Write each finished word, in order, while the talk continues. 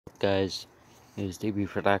Guys, it is DB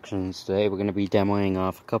Productions. Today we're going to be demoing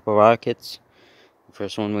off a couple rockets. The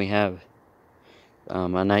first one we have a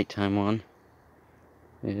nighttime one.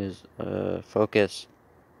 It is Focus.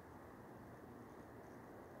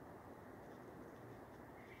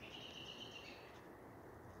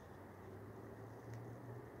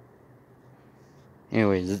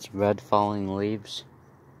 Anyways, it's Red Falling Leaves.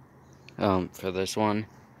 For this one,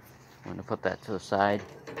 I'm going to put that to the side.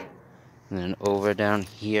 And then over down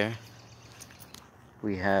here,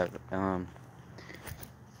 we have the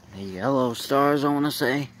yellow stars, I want to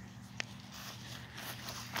say.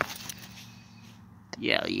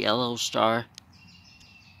 Yeah, yellow star.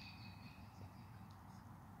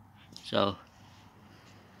 So,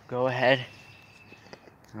 go ahead.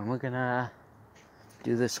 And we're gonna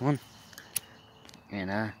do this one.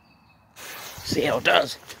 And see how it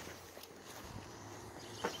does.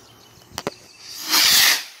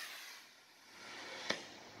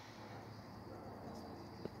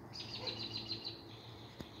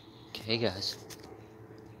 Okay guys,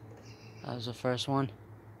 that was the first one.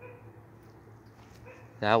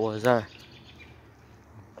 That was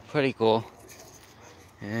pretty cool.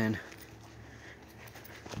 And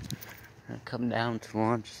I'm gonna come down to the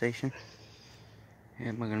launch station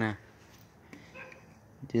and we're gonna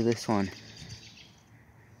do this one.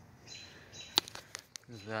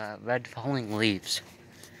 The Red Falling Leaves.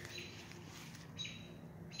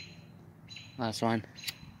 Last one.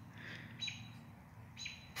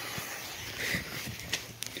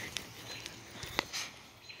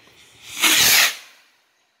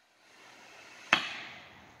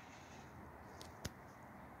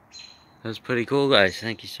 That was pretty cool, guys.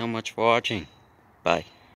 Thank you so much for watching. Bye.